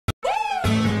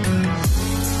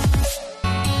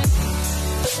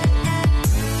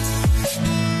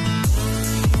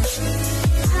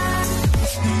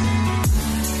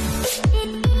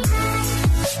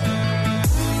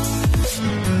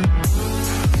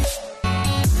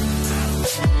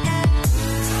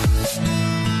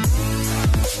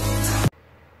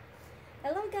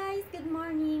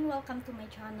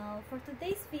For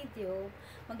today's video,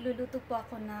 magluluto po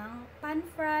ako ng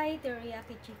pan-fried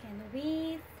teriyaki chicken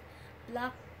with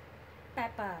black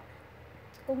pepper.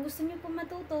 Kung gusto niyo po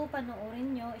matuto,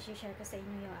 panoorin nyo. I-share ko sa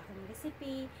inyo yung aking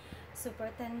recipe.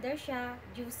 Super tender siya,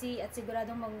 juicy, at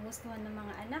siguradong magugustuhan ng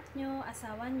mga anak nyo,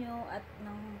 asawa nyo, at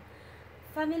ng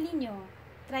family nyo.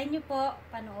 Try nyo po,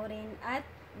 panoorin, at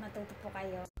matuto po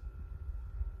kayo.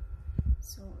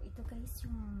 So, ito guys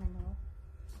yung manok.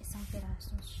 Isang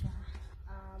piraso siya.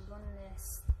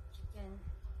 Boneless chicken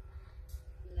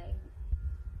leg.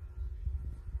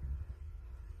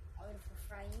 Oil for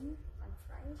frying.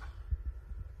 Pan-fried.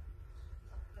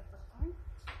 Peppercorn.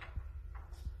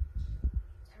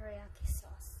 Teriyaki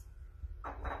sauce.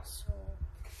 So,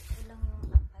 ito lang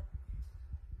yung apat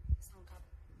sangkap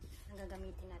na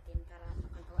gagamitin natin para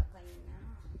makagawa tayo ng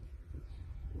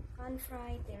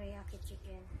pan-fried teriyaki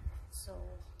chicken. So,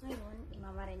 ngayon,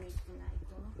 imamarinate ko na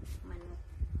itong manok.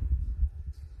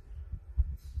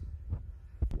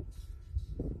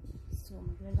 So,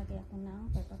 maglalagay ako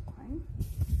ng peppercorn.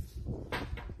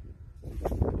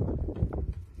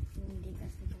 Hindi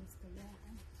kasi guys kaya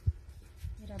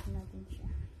hirap natin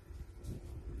siya.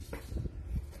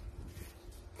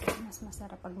 Mas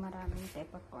masarap pag maraming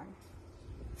peppercorn.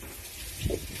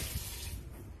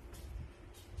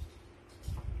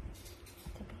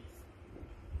 Ito guys.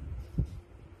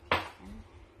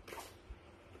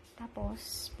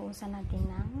 Tapos, puhusan natin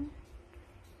ng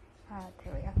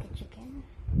teriyaki chicken.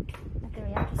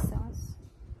 Teriyaki sauce.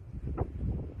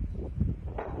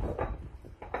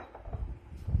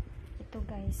 Ito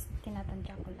guys,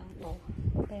 tinatantya ko lang to.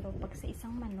 Pero pag sa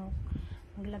isang manok,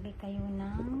 maglagay kayo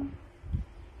ng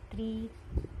 3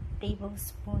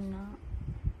 tablespoon na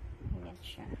ganyan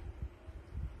siya.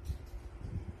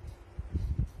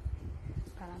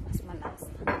 Para mas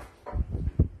malasa.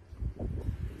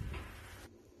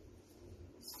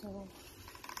 So,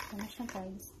 ito na siya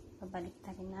guys. Pabalik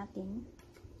na rin natin.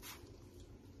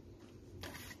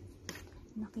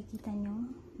 Nakikita nyo,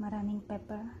 maraming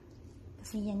pepper.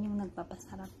 Kasi yan yung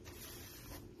nagpapasarap.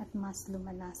 At mas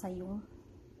lumalasa yung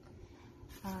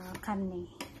karne.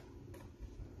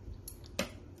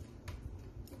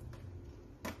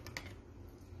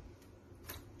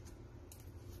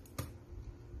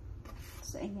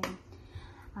 So, ayan.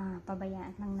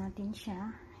 Pabayaan lang natin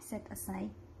siya. Set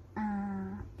aside.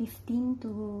 15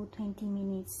 to 20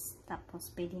 minutes.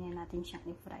 Tapos, pwede na natin siyang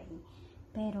i-fry.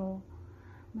 Pero,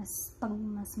 pag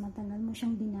mas matagal mo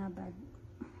siyang binabad,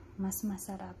 mas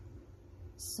masarap.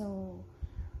 So,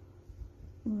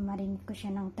 marinate ko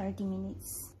siya ng 30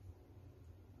 minutes.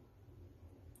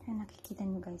 Kaya nakikita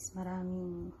nyo guys,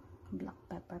 maraming black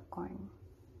peppercorn.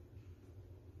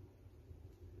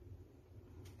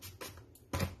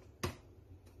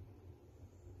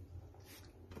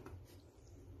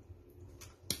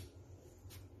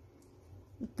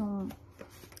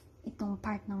 Itong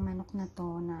part ng manok na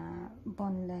to na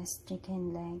boneless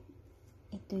chicken leg,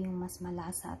 ito yung mas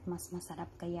malasa at mas masarap,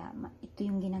 kaya ito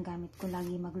yung ginagamit ko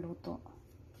lagi magluto.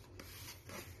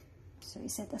 So,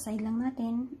 iset aside lang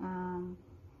natin.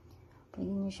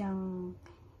 Pwede nyo siyang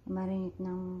marinate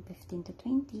ng 15 to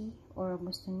 20 or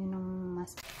gusto nyo ng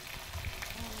mas.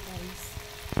 Ayan guys,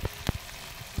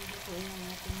 lutuin na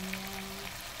natin yung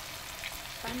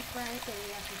pan-fried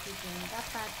teriyaki chicken.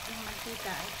 Dapat yung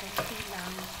mantika ay konti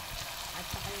lang at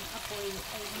saka yung apoy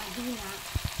ay mahina.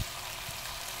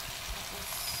 Tapos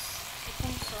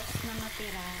itong sauce na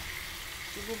natira,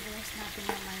 ibubuhos natin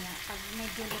mamaya pag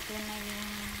medyo luto na yung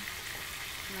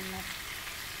manok.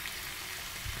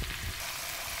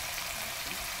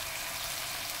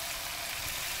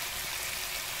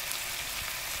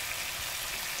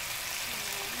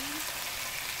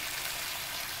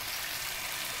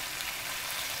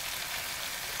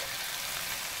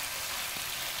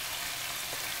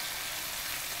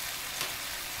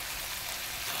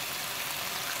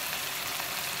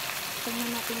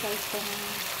 Tingnan natin guys kung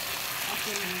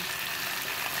okay na.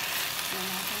 Tingnan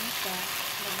natin siya.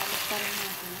 Nabalik pa rin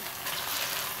natin.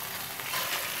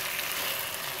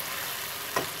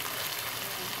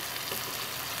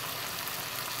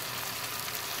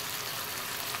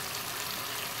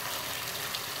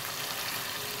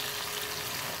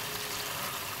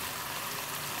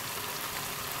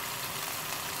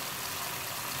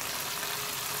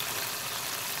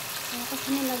 Kaya kasi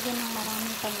nilagyan ng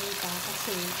maraming paminta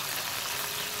kasi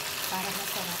para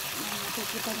masarap.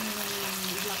 Nakikita niyo yung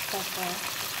black pepper.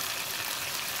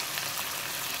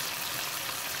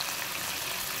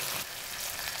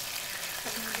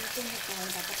 Pag niluto nito,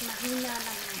 dapat mahina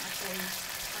lang yung apoy.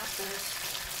 Tapos,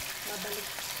 babalik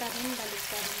ka rin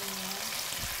niyo.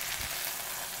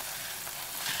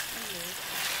 Ulit.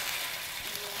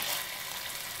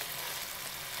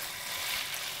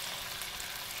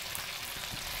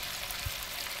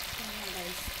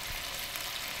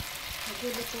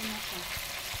 Magluluto na siya.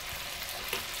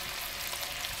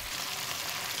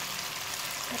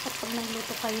 Dapat pag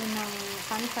nagluto kayo ng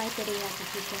pan-fried teriyaki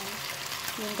chicken,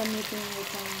 yung gamitin mo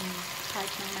itong part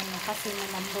ng manok kasi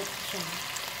malambot siya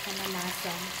na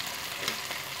malasa.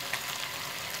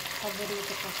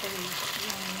 Paborito ko ito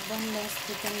yung boneless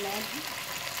chicken leg.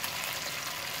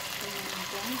 Tingnan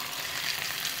natin.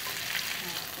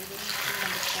 Pwede natin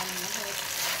malikta ng ulit.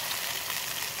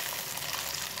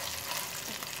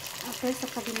 After sa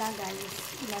kabila guys,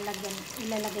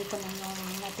 ilalagay ko na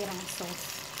yung natirang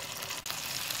sauce.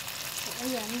 So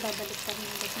ayan, babalik pa rin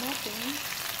ulit natin.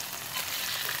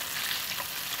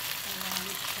 Ayan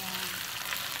siya.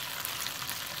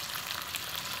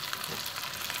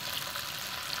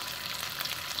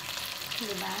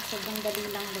 Diba? Sobrang dali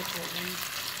lang lutuin.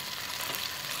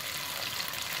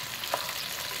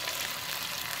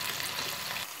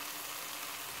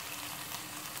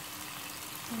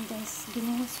 And guys,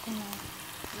 ginuhos ko na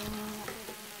yung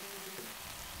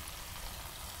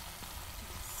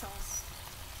sauce.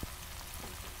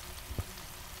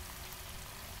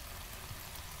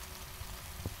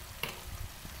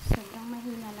 Sobrang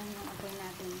mahina lang yung apoy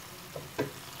natin.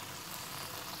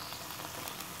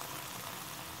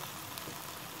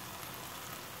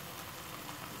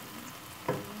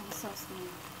 Yung sauce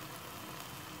niya.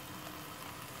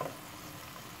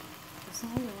 Tapos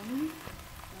ngayon,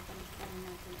 babalikan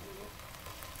natin ulit.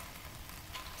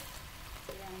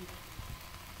 Ayan.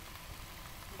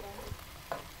 Diba?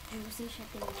 Juicy siya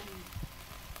tingnan.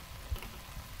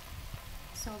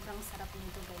 Sobrang sarap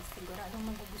nito guys. Siguradong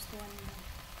magugustuhan niyo.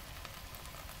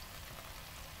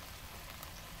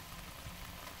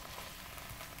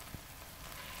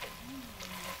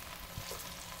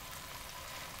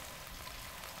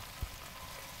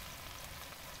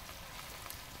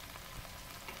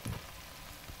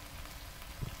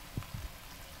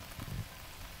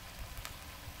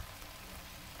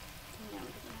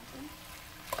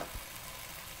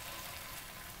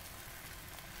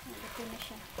 Ito na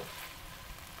siya.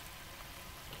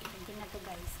 Hindi na to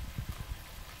guys.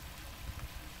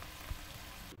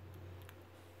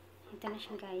 Ito na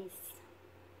siya guys.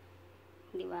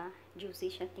 Diba? Juicy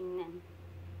siya tingnan.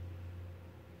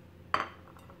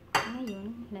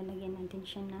 Ngayon, lalagyan natin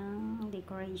siya ng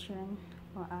decoration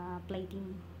o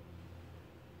plating.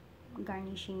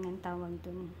 Garnishing ang tawag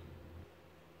dun.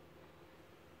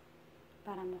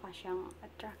 Para mukha siyang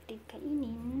attractive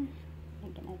kainin.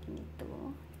 Lagyan natin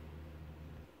ito.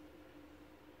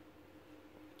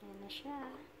 Ayan na siya.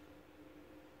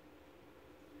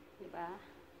 Diba?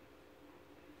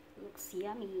 Looks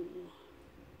yummy.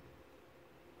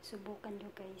 Subukan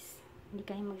nyo guys. Hindi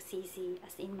kayo magsisi.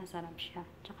 As in, masarap siya.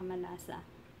 Tsaka malasa.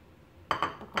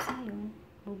 Tapos ngayon,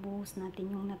 bubuhos natin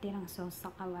yung natirang sauce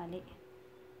sa kawali.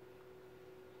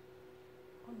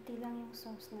 Kunti lang yung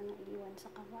sauce na naiwan sa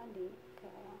kawali.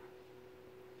 Kaya,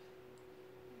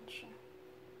 siya.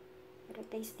 Pero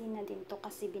tasty na din to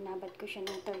kasi binabad ko siya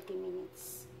ng 30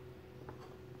 minutes.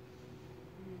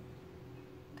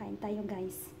 Kain tayo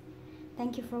guys.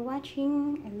 Thank you for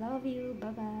watching. I love you.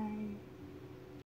 Bye-bye.